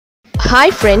Hi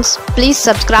friends, please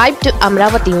subscribe to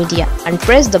Amaravathi Media and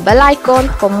press the bell icon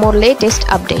for more latest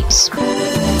updates.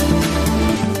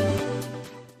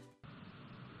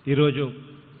 ఈరోజు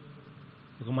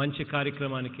ఒక మంచి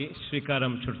కార్యక్రమానికి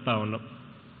శ్రీకారం చుడతా ఉన్నాం.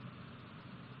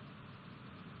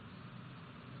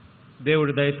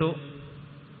 దేవుడి దయతో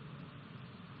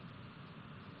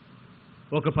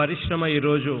ఒక పరిశ్రమ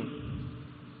ఈరోజు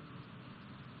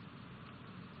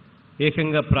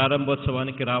ఏకంగా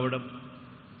ప్రారంభోత్సవానికి రావడం,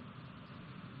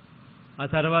 ఆ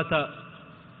తర్వాత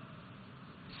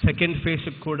సెకండ్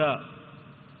ఫేజ్కి కూడా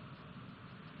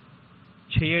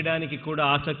చేయడానికి కూడా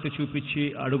ఆసక్తి చూపించి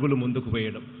అడుగులు ముందుకు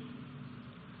వేయడం.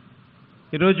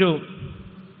 ఈరోజు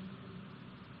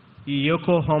ఈ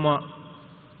Yokohama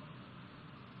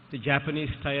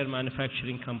Japanese tyre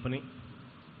manufacturing company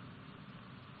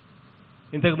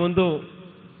ఇంతకుముందు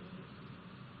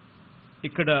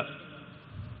ఇక్కడ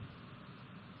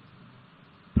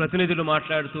ప్రతినిధులు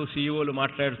మాట్లాడుతూ, సీఈఓలు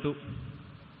మాట్లాడుతూ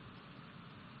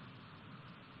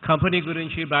కంపెనీ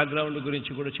గురించి, బ్యాక్గ్రౌండ్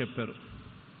గురించి కూడా చెప్పారు.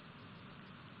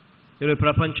 ఈరోజు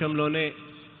ప్రపంచంలోనే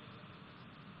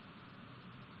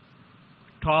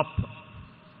టాప్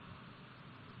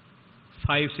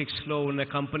 5-6లో ఉన్న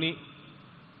కంపెనీ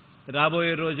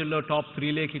రాబోయే రోజుల్లో టాప్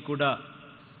 3లోకి కూడా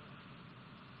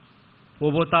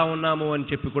పోబోతా ఉన్నాము అని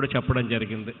చెప్పి కూడా చెప్పడం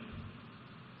జరిగింది.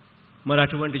 మరి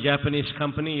అటువంటి జాపనీస్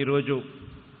కంపెనీ ఈరోజు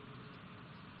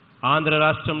ఆంధ్ర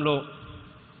రాష్ట్రంలో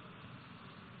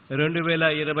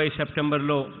 2020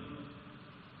 సెప్టెంబర్లో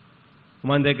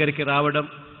మన దగ్గరికి రావడం,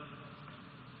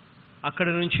 అక్కడ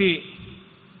నుంచి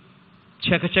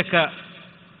చకచక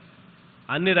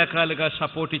అన్ని రకాలుగా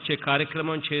సపోర్ట్ ఇచ్చే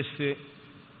కార్యక్రమం చేసి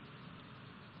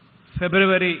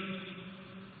ఫిబ్రవరి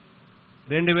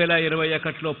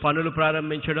 2021లో పనులు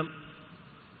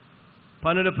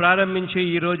ప్రారంభించి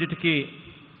ఈ రోజుకి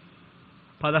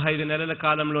 15 నెలల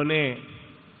కాలంలోనే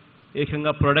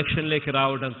ఏకంగా ప్రొడక్షన్లోకి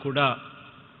రావడం కూడా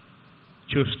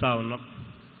చూస్తూ ఉన్నాం.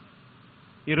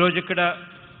 ఈరోజు ఇక్కడ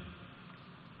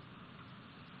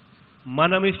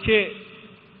మనమిచ్చే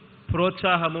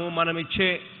ప్రోత్సాహము, మనమిచ్చే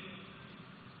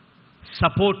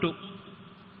సపోర్టు,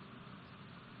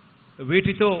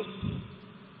 వీటితో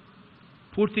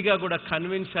పూర్తిగా కూడా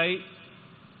కన్విన్స్ అయి,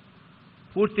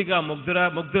 పూర్తిగా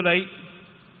ముగ్ధులై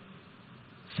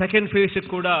సెకండ్ ఫేజ్కి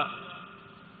కూడా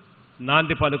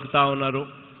నాంది పలుకుతూ ఉన్నారు.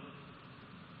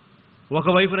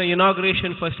 ఒకవైపున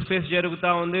ఇనాగ్రేషన్ ఫస్ట్ ఫేజ్ జరుగుతూ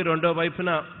ఉంది, రెండో వైపున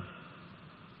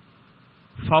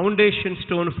ఫౌండేషన్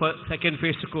స్టోన్ సెకండ్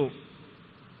ఫేజ్కు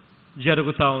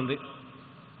జరుగుతూ ఉంది.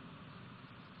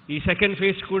 ఈ సెకండ్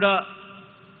ఫేజ్ కూడా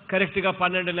కరెక్ట్గా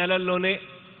 12 నెలల్లోనే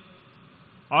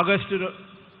ఆగస్టు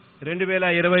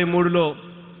 2023లో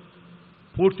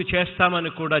పూర్తి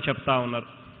చేస్తామని కూడా చెప్తా ఉన్నారు.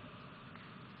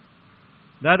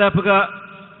 దాదాపుగా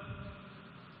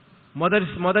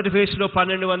మొదటి ఫేజ్లో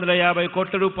 1250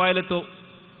 కోట్ల రూపాయలతో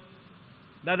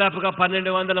దాదాపుగా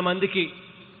 1200 మందికి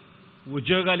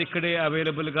ఉద్యోగాలు ఇక్కడే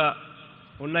అవైలబుల్గా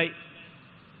ఉన్నాయి.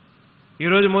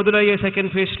 ఈరోజు మొదలయ్యే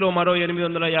సెకండ్ ఫేజ్లో మరో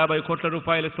 850 కోట్ల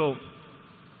రూపాయలతో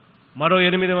మరో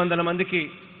 800 మందికి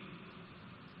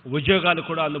ఉద్యోగాలు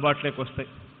కూడా అందుబాటులోకి వస్తాయి.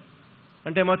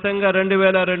 అంటే మొత్తంగా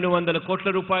 2200 కోట్ల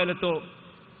రూపాయలతో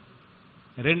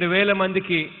 2000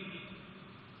 మందికి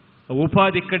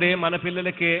ఉపాధి ఇక్కడే, మన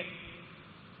పిల్లలకే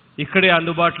ఇక్కడే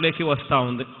అందుబాటులోకి వస్తూ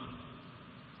ఉంది.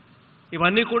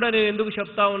 ఇవన్నీ కూడా నేను ఎందుకు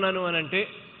చెప్తా ఉన్నాను అనంటే,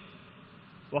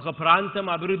 ఒక ప్రాంతం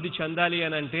అభివృద్ధి చెందాలి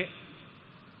అనంటే,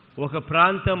 ఒక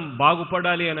ప్రాంతం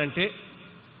బాగుపడాలి అనంటే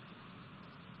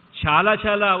చాలా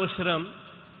చాలా అవసరం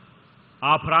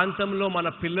ఆ ప్రాంతంలో మన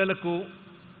పిల్లలకు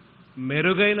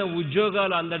మెరుగైన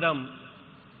ఉద్యోగాలు అందడం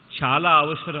చాలా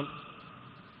అవసరం.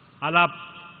 అలా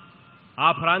ఆ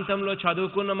ప్రాంతంలో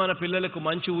చదువుకున్న మన పిల్లలకు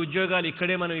మంచి ఉద్యోగాలు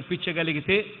ఇక్కడే మనం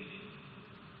ఇప్పించగలిగితే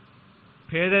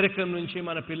పేదరికం నుంచి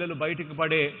మన పిల్లలు బయటకు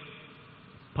పడే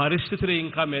పరిస్థితులు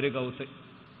ఇంకా మెరుగవుతాయి.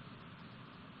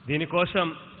 దీనికోసం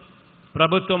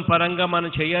ప్రభుత్వం పరంగా మనం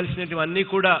చేయాల్సినవన్నీ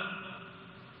కూడా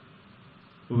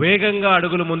వేగంగా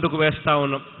అడుగులు ముందుకు వేస్తూ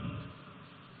ఉన్నాం.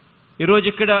 ఈరోజు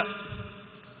ఇక్కడ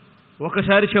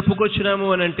ఒకసారి చెప్పుకొచ్చినాము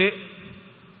అనంటే,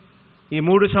 ఈ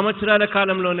 3 సంవత్సరాల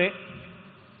కాలంలోనే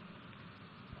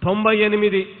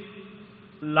 98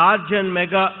 లార్జ్ అండ్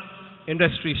మెగా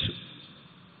ఇండస్ట్రీస్,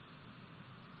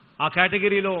 ఆ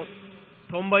కేటగిరీలో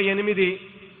 98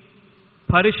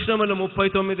 పరిశ్రమలు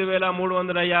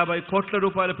 39,350 కోట్ల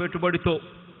రూపాయల పెట్టుబడితో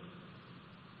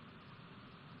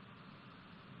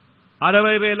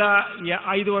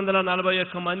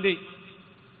 60,541 మంది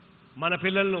మన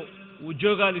పిల్లలను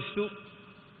ఉద్యోగాలు ఇస్తూ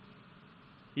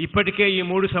ఇప్పటికే ఈ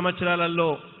 3 సంవత్సరాలలో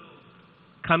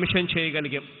కమిషన్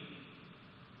చేయగలిగాం.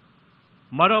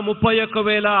 మరో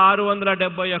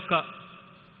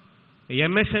 31,671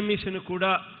 ఎంఎస్ఎంఈస్ను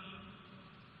కూడా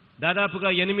దాదాపుగా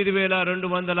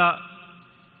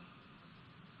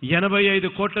 8,285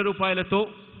 కోట్ల రూపాయలతో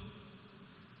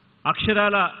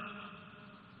అక్షరాల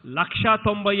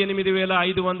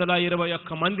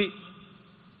 1,98,521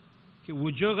 మందికి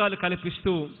ఉద్యోగాలు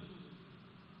కల్పిస్తూ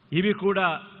ఇవి కూడా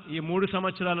ఈ 3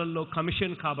 సంవత్సరాలలో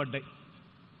కమిషన్ కాబడ్డాయి.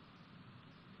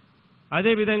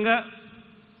 అదేవిధంగా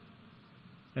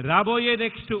రాబోయే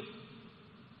నెక్స్ట్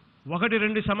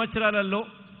 1-2 సంవత్సరాలలో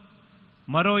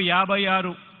మరో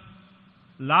 56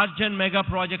 లార్జ్ అండ్ మెగా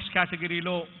ప్రాజెక్ట్స్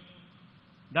కేటగిరీలో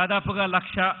దాదాపుగా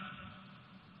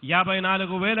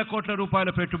 1,54,000 కోట్ల రూపాయల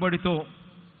పెట్టుబడితో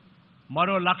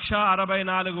మరో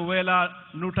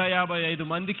 1,64,155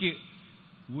 మందికి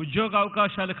ఉద్యోగ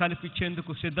అవకాశాలు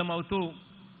కల్పించేందుకు సిద్ధమవుతూ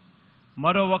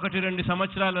మరో 1-2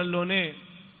 సంవత్సరాలలోనే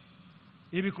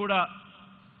ఇవి కూడా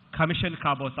కమిషన్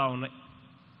కాబోతా ఉన్నాయి.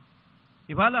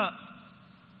 ఇవాళ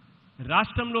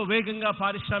రాష్ట్రంలో వేగంగా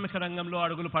పారిశ్రామిక రంగంలో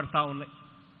అడుగులు పడతా ఉన్నాయి.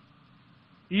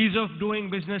 ఈజ్ ఆఫ్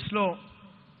డూయింగ్ బిజినెస్లో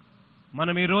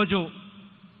మనం ఈరోజు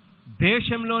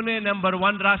దేశంలోనే నెంబర్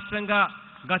 1 రాష్ట్రంగా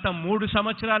గత 3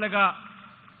 సంవత్సరాలుగా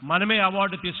మనమే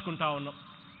అవార్డు తీసుకుంటా ఉన్నాం.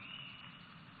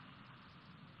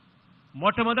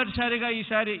 మొట్టమొదటిసారిగా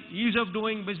ఈసారి is of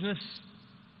doing business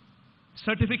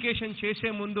certification చేసే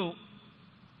ముందు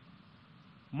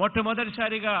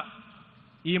మొట్టమొదటిసారిగా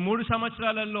ఈ 3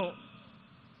 సంవత్సరాలలో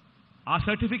ఆ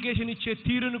సర్టిఫికేషన్ ఇచ్చే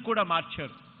తీరును కూడా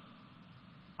మార్చారు.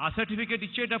 ఆ సర్టిఫికేట్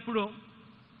ఇచ్చేటప్పుడు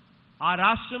ఆ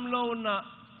రాష్ట్రంలో ఉన్న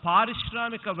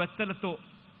పారిశ్రామికవేత్తలతో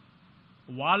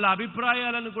వాళ్ళ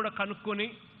అభిప్రాయాలను కూడా కనుక్కొని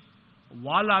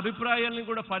వాళ్ళ అభిప్రాయాలను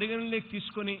కూడా పరిగణలోకి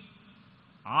తీసుకొని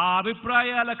ఆ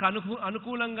అభిప్రాయాలకు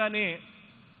అనుకూలంగానే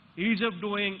ఈజ్ ఆఫ్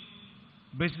డూయింగ్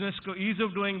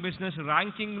బిజినెస్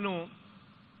ర్యాంకింగ్ను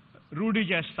రూఢీ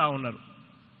చేస్తూ ఉన్నారు.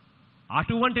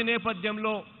 అటువంటి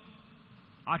నేపథ్యంలో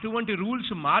అటువంటి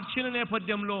రూల్స్ మార్చిన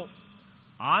నేపథ్యంలో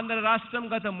ఆంధ్ర రాష్ట్రం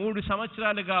గత 3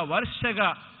 సంవత్సరాలుగా వరుసగా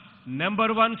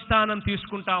నెంబర్ 1 స్థానం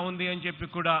తీసుకుంటా ఉంది అని చెప్పి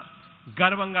కూడా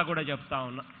గర్వంగా కూడా చెప్తా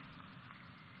ఉన్నా.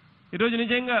 ఈరోజు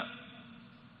నిజంగా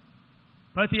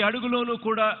ప్రతి అడుగులోనూ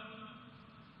కూడా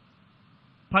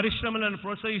పరిశ్రమలను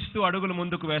ప్రోత్సహిస్తూ అడుగులు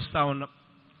ముందుకు వేస్తూ ఉన్నాం.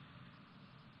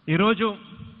 ఈరోజు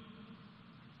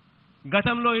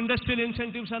గతంలో ఇండస్ట్రియల్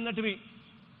ఇన్సెంటివ్స్ అన్నటివి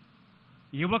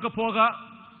ఇవ్వకపోగా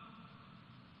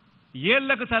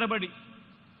ఏళ్లకు తరబడి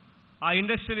ఆ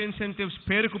ఇండస్ట్రియల్ ఇన్సెంటివ్స్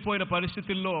పేరుకుపోయిన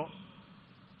పరిస్థితుల్లో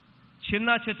చిన్న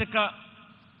చితక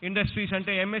ఇండస్ట్రీస్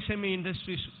అంటే ఎంఎస్ఎంఈ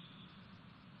ఇండస్ట్రీస్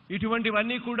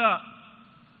ఇటువంటివన్నీ కూడా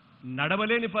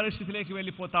నడవలేని పరిస్థితిలోకి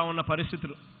వెళ్ళిపోతా ఉన్న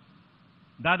పరిస్థితులు.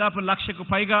 దాదాపు 1,00,000కు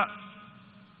పైగా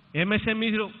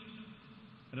ఎంఎస్ఎంఈలు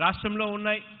రాష్ట్రంలో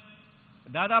ఉన్నాయి.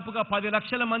 దాదాపుగా 10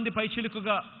 లక్షల మంది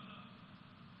పైచిలుకుగా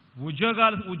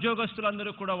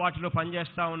ఉద్యోగస్తులందరూ కూడా వాటిలో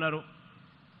పనిచేస్తూ ఉన్నారు.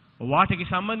 వాటికి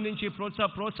సంబంధించి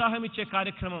ప్రోత్సాహం ఇచ్చే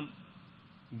కార్యక్రమం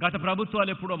గత ప్రభుత్వాలు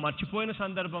ఎప్పుడో మర్చిపోయిన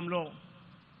సందర్భంలో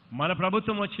మన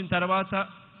ప్రభుత్వం వచ్చిన తర్వాత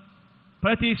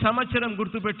ప్రతి సంవత్సరం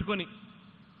గుర్తుపెట్టుకొని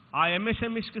ఆ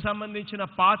ఎంఎస్ఎంఈస్కి సంబంధించిన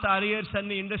పాత అరియర్స్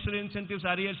అన్ని ఇండస్ట్రియల్ ఇన్సెంటివ్స్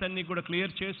అరియర్స్ అన్ని కూడా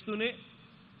క్లియర్ చేస్తూనే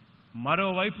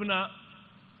మరోవైపున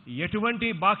ఎటువంటి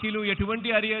బాకీలు ఎటువంటి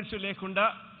అరియర్స్ లేకుండా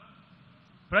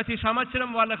ప్రతి సంవత్సరం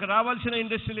వాళ్ళకు రావాల్సిన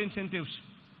ఇండస్ట్రియల్ ఇన్సెంటివ్స్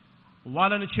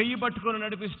వాళ్ళను చెయ్యి పట్టుకొని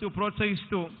నడిపిస్తూ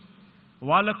ప్రోత్సహిస్తూ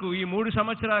వాళ్లకు ఈ 3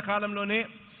 సంవత్సరాల కాలంలోనే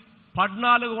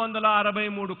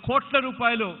 1,463 కోట్ల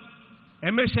రూపాయలు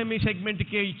ఎంఎస్ఎంఈ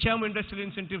సెగ్మెంట్కే ఇచ్చాము ఇండస్ట్రియల్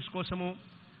ఇన్సెంటివ్స్ కోసము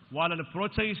వాళ్ళను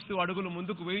ప్రోత్సహిస్తూ అడుగులు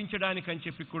ముందుకు వేయించడానికి అని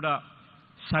చెప్పి కూడా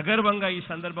సగర్వంగా ఈ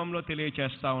సందర్భంలో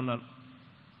తెలియచేస్తా ఉన్నాను.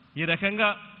 ఈ రకంగా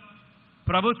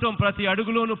ప్రభుత్వం ప్రతి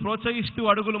అడుగులోనూ ప్రోత్సహిస్తూ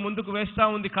అడుగులు ముందుకు వేస్తూ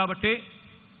ఉంది. కాబట్టి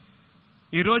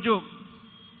ఈరోజు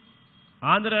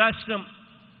ఆంధ్ర రాష్ట్రం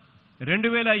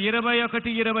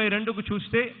 2021-22కు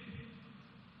చూస్తే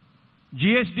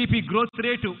జిఎస్డిపి గ్రోత్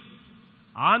రేటు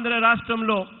ఆంధ్ర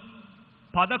రాష్ట్రంలో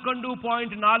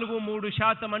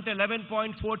 11.43% అంటే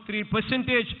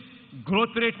 11.43%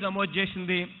 గ్రోత్ రేట్ నమోదు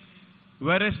చేసింది.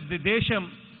 వెరస్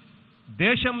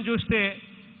దేశం చూస్తే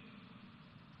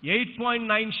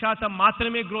 8.9%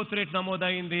 మాత్రమే గ్రోత్ రేట్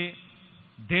నమోదైంది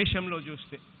దేశంలో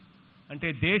చూస్తే. అంటే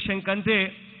దేశం కంటే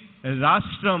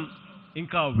రాష్ట్రం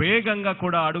ఇంకా వేగంగా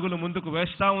కూడా అడుగులు ముందుకు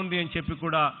వేస్తూ ఉంది అని చెప్పి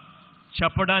కూడా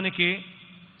చెప్పడానికి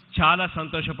చాలా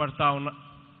సంతోషపడతా ఉన్నా.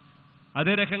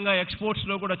 అదే రకంగా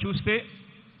ఎక్స్పోర్ట్స్లో కూడా చూస్తే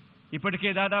ఇప్పటికే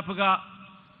దాదాపుగా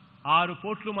 6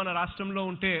 పోర్ట్లు మన రాష్ట్రంలో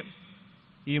ఉంటే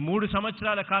ఈ 3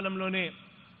 సంవత్సరాల కాలంలోనే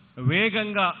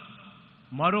వేగంగా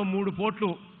మరో 3 పోర్ట్లు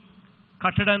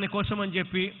కట్టడానికి కోసం అని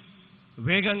చెప్పి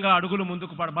వేగంగా అడుగులు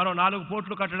ముందుకు మరో 4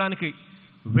 పోర్ట్లు కట్టడానికి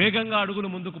వేగంగా అడుగులు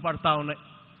ముందుకు పడతా ఉన్నాయి.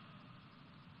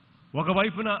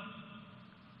 ఒకవైపున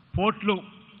పోర్ట్లు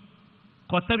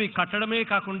కొత్తవి కట్టడమే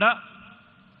కాకుండా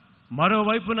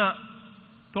మరోవైపున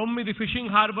 9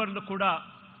 ఫిషింగ్ హార్బర్లు కూడా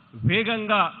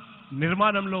వేగంగా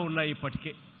నిర్మాణంలో ఉన్నాయి.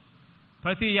 ఇప్పటికే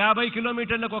ప్రతి 50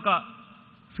 కిలోమీటర్లకు ఒక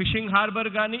ఫిషింగ్ హార్బర్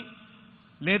కానీ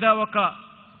లేదా ఒక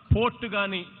పోర్ట్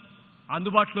కానీ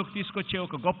అందుబాటులోకి తీసుకొచ్చే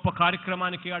ఒక గొప్ప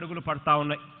కార్యక్రమానికి అడుగులు పడతా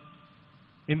ఉన్నాయి.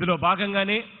 ఇందులో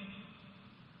భాగంగానే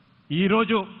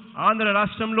ఈరోజు ఆంధ్ర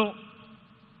రాష్ట్రంలో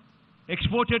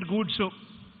exported goods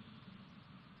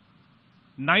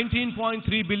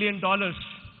 $19.3 billion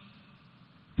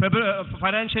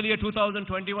financial year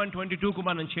 2021-22కు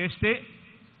మనం చేస్తే,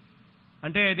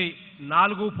 అంటే అది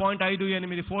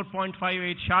 4.58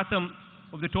 4.58%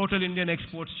 of the total Indian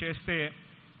exports చేస్తే,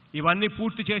 ఇవన్నీ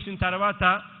పూర్తి చేసిన తర్వాత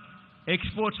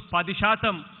ఎక్స్పోర్ట్స్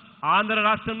 10% ఆంధ్ర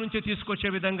రాష్ట్రం నుంచే తీసుకొచ్చే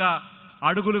విధంగా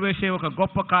అడుగులు వేసే ఒక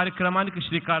గొప్ప కార్యక్రమానికి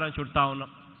శ్రీకారం చుడతా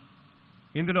ఉన్నాం.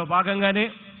 ఇందులో భాగంగానే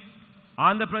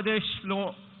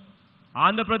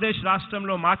ఆంధ్రప్రదేశ్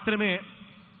రాష్ట్రంలో మాత్రమే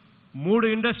 3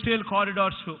 ఇండస్ట్రియల్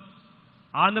కారిడార్స్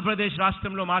ఆంధ్రప్రదేశ్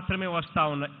రాష్ట్రంలో మాత్రమే వస్తూ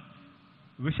ఉన్నాయి.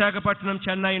 Visakhapatnam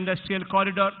Chennai industrial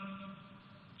corridor,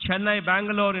 Chennai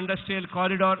Bengaluru industrial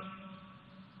corridor,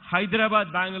 Hyderabad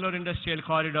Bengaluru industrial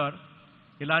corridor.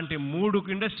 ఇలాంటి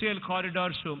 3 ఇండస్ట్రియల్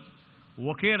కారిడార్స్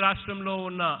ఒకే రాష్ట్రంలో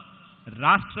ఉన్న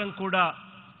రాష్ట్రం కూడా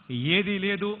ఏదీ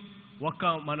లేదు, ఒక్క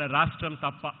మన రాష్ట్రం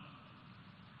తప్ప.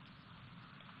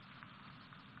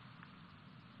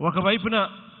 ఒకవైపున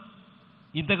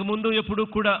ఇంతకుముందు ఎప్పుడు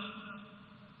కూడా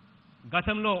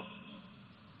గతంలో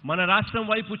మన రాష్ట్రం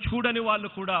వైపు చూడని వాళ్ళు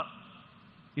కూడా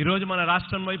ఈరోజు మన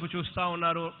రాష్ట్రం వైపు చూస్తూ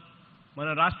ఉన్నారు, మన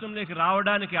రాష్ట్రంలోకి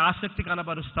రావడానికి ఆసక్తి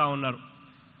కనబరుస్తూ ఉన్నారు.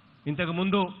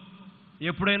 ఇంతకుముందు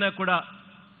ఎప్పుడైనా కూడా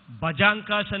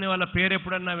బజాంకాస్ అనే వాళ్ళ పేరు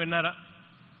ఎప్పుడన్నా విన్నారా?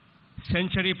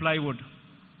 సెంచరీ ప్లైవుడ్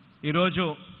ఈరోజు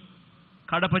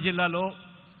కడప జిల్లాలో,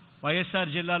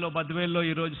 వైఎస్ఆర్ జిల్లాలో బద్వేల్లో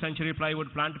ఈరోజు సెంచరీ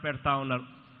ప్లైవుడ్ ప్లాంట్ పెడతా ఉన్నారు.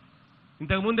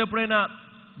 ఇంతకుముందు ఎప్పుడైనా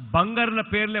బంగారుల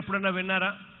పేర్లు ఎప్పుడన్నా విన్నారా?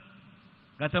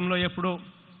 గతంలో ఎప్పుడు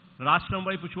రాష్ట్రం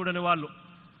వైపు చూడని వాళ్ళు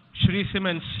శ్రీ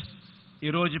సిమెంట్స్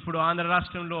ఈరోజు ఇప్పుడు ఆంధ్ర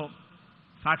రాష్ట్రంలో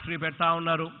ఫ్యాక్టరీ పెడతా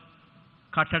ఉన్నారు,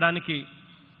 కట్టడానికి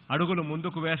అడుగులు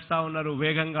ముందుకు వేస్తూ ఉన్నారు,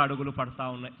 వేగంగా అడుగులు పడతా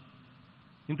ఉన్నాయి.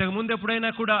 ఇంతకుముందు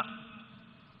ఎప్పుడైనా కూడా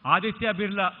ఆదిత్య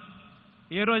బిర్లా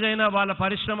ఏ రోజైనా వాళ్ళ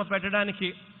పరిశ్రమ పెట్టడానికి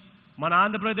మన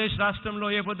ఆంధ్రప్రదేశ్ రాష్ట్రంలో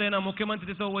ఏ పొద్దైనా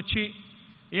ముఖ్యమంత్రితో వచ్చి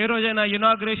ఏ రోజైనా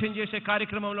ఇనాగ్రేషన్ చేసే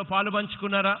కార్యక్రమంలో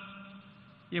పాలుపంచుకున్నారా?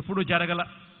 ఎప్పుడూ జరగల.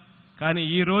 కానీ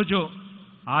ఈరోజు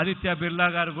ఆదిత్య బిర్లా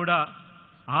గారు కూడా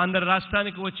ఆంధ్ర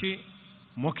రాష్ట్రానికి వచ్చి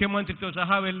ముఖ్యమంత్రితో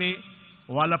సహా వెళ్ళి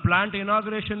వాళ్ళ ప్లాంట్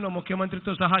ఇనాగ్రేషన్లో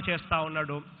ముఖ్యమంత్రితో సహా చేస్తూ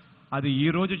ఉన్నాడు. అది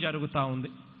ఈరోజు జరుగుతూ ఉంది.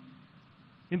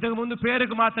 ఇంతకుముందు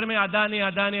పేరుకు మాత్రమే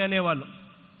అదానీ అనేవాళ్ళు,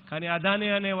 కానీ అదానీ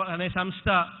అనే సంస్థ,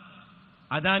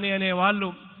 అదానీ అనే వాళ్ళు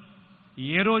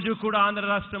ఏ రోజు కూడా ఆంధ్ర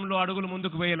రాష్ట్రంలో అడుగులు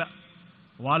ముందుకు వేయాల.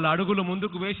 వాళ్ళు అడుగులు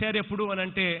ముందుకు వేశారు ఎప్పుడు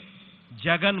అనంటే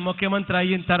జగన్ ముఖ్యమంత్రి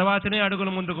అయిన తర్వాతనే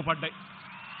అడుగులు ముందుకు పడ్డాయి.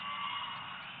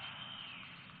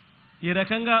 ఈ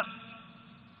రకంగా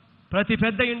ప్రతి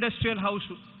పెద్ద ఇండస్ట్రియల్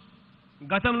హౌస్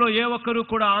గతంలో ఏ ఒక్కరూ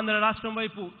కూడా ఆంధ్ర రాష్ట్రం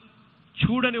వైపు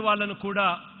చూడని వాళ్ళను కూడా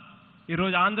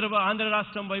ఈరోజు ఆంధ్ర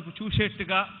రాష్ట్రం వైపు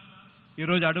చూసేట్టుగా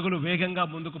ఈరోజు అడుగులు వేగంగా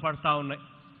ముందుకు పడతా ఉన్నాయి.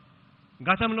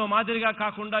 గతంలో మాదిరిగా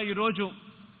కాకుండా ఈరోజు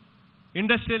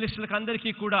ఇండస్ట్రియలిస్టులకు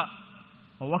అందరికీ కూడా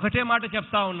ఒకటే మాట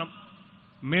చెప్తా ఉన్నాం,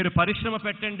 మీరు పరిశ్రమ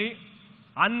పెట్టండి,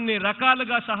 అన్ని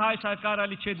రకాలుగా సహాయ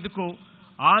సహకారాలు ఇచ్చేందుకు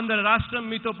ఆంధ్ర రాష్ట్రం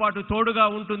మీతో పాటు తోడుగా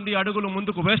ఉంటుంది, అడుగులు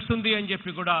ముందుకు వేస్తుంది అని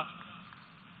చెప్పి కూడా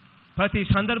ప్రతి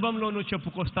సందర్భంలోనూ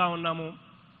చెప్పుకొస్తా ఉన్నాము.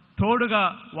 తోడుగా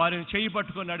వారిని చేయి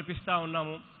పట్టుకొని నడిపిస్తూ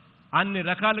ఉన్నాము, అన్ని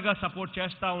రకాలుగా సపోర్ట్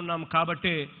చేస్తూ ఉన్నాము.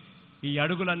 కాబట్టి ఈ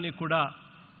అడుగులన్నీ కూడా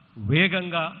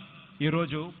వేగంగా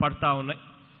ఈరోజు పడతా ఉన్నాయి.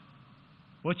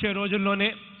 వచ్చే రోజుల్లోనే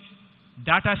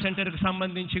డేటా సెంటర్కి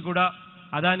సంబంధించి కూడా,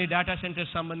 అదాని డేటా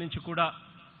సెంటర్కి సంబంధించి కూడా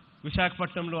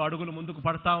విశాఖపట్నంలో అడుగులు ముందుకు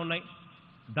పడతా ఉన్నాయి.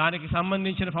 దానికి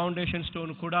సంబంధించిన ఫౌండేషన్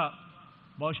స్టోన్ కూడా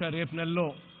బహుశా రేపు నెలలో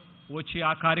వచ్చి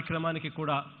ఆ కార్యక్రమానికి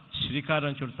కూడా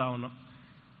శ్రీకారం చుడతా ఉన్నాం.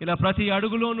 ఇలా ప్రతి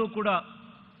అడుగులోనూ కూడా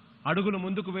అడుగులు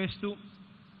ముందుకు వేస్తూ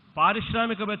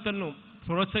పారిశ్రామికవేత్తలను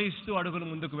ప్రోత్సహిస్తూ అడుగులు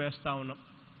ముందుకు వేస్తూ ఉన్నాం.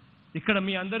 ఇక్కడ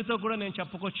మీ అందరితో కూడా నేను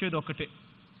చెప్పుకొచ్చేది ఒకటే,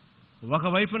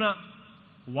 ఒకవైపున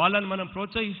వాళ్ళని మనం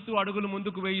ప్రోత్సహిస్తూ అడుగులు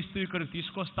ముందుకు వేయిస్తూ ఇక్కడికి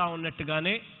తీసుకొస్తా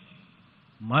ఉన్నట్టుగానే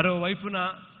మరోవైపున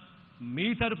మీ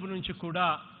తరపు నుంచి కూడా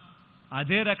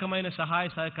అదే రకమైన సహాయ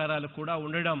సహకారాలు కూడా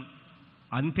ఉండడం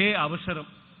అంతే అవసరం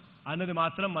అన్నది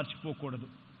మాత్రం మర్చిపోకూడదు.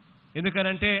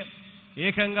 ఎందుకనంటే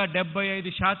ఏకంగా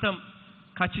 75%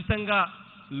 ఖచ్చితంగా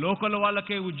లోకల్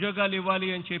వాళ్ళకే ఉద్యోగాలు ఇవ్వాలి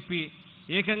అని చెప్పి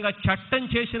ఏకంగా చట్టం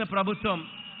చేసిన ప్రభుత్వం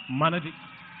మనది.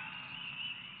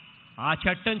 ఆ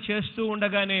చట్టం చేస్తూ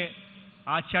ఉండగానే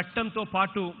ఆ చట్టంతో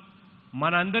పాటు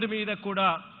మనందరి మీద కూడా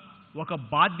ఒక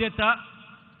బాధ్యత,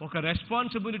 ఒక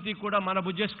రెస్పాన్సిబిలిటీ కూడా మన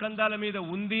భుజస్కంధాల మీద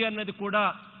ఉంది అన్నది కూడా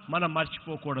మనం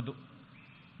మర్చిపోకూడదు.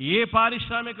 ఏ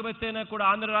పారిశ్రామికవేత్త అయినా కూడా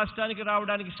ఆంధ్ర రాష్ట్రానికి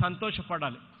రావడానికి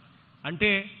సంతోషపడాలి.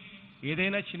 అంటే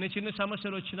ఏదైనా చిన్న చిన్న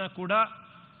సమస్యలు వచ్చినా కూడా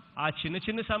ఆ చిన్న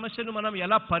చిన్న సమస్యను మనం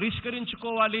ఎలా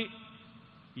పరిష్కరించుకోవాలి,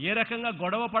 ఏ రకంగా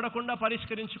గొడవ పడకుండా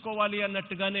పరిష్కరించుకోవాలి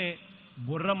అన్నట్టుగానే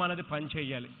బుర్ర మనది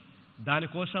పనిచేయాలి.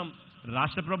 దానికోసం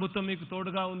రాష్ట్ర ప్రభుత్వం మీకు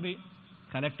తోడుగా ఉంది,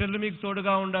 కలెక్టర్లు మీకు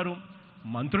తోడుగా ఉండారు,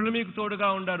 మంత్రులు మీకు తోడుగా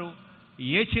ఉండారు.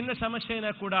 ఏ చిన్న సమస్య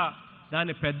అయినా కూడా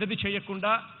దాన్ని పెద్దది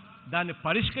చేయకుండా దాన్ని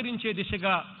పరిష్కరించే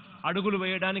దిశగా అడుగులు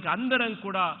వేయడానికి అందరం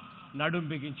కూడా నడుం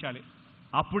బిగించాలి.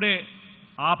 అప్పుడే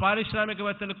ఆ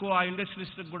పారిశ్రామికవేత్తలకు, ఆ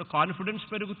ఇండస్ట్రీస్లకు కూడా కాన్ఫిడెన్స్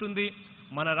పెరుగుతుంది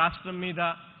మన రాష్ట్రం మీద.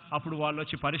 అప్పుడు వాళ్ళు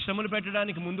వచ్చి పరిశ్రమలు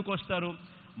పెట్టడానికి ముందుకు వస్తారు.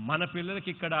 మన పిల్లలకి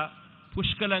ఇక్కడ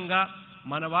పుష్కలంగా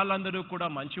మన వాళ్ళందరూ కూడా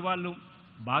మంచివాళ్ళు,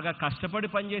 బాగా కష్టపడి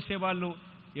పనిచేసే వాళ్ళు,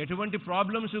 ఎటువంటి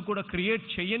ప్రాబ్లమ్స్ కూడా క్రియేట్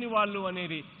చేయని వాళ్ళు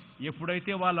అనేది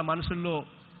ఎప్పుడైతే వాళ్ళ మనసుల్లో,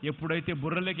 ఎప్పుడైతే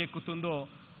బుర్రలోకి ఎక్కుతుందో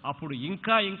అప్పుడు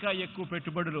ఇంకా ఇంకా ఎక్కువ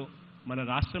పెట్టుబడులు మన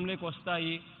రాష్ట్రంలోకి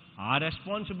వస్తాయి. ఆ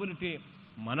రెస్పాన్సిబిలిటీ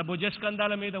మన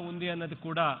భుజస్కంధాల మీద ఉంది అన్నది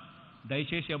కూడా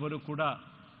దయచేసి ఎవరు కూడా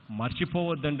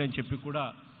మర్చిపోవద్దండి అని చెప్పి కూడా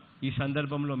ఈ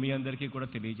సందర్భంలో మీ అందరికీ కూడా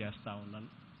తెలియజేస్తా ఉన్నాను.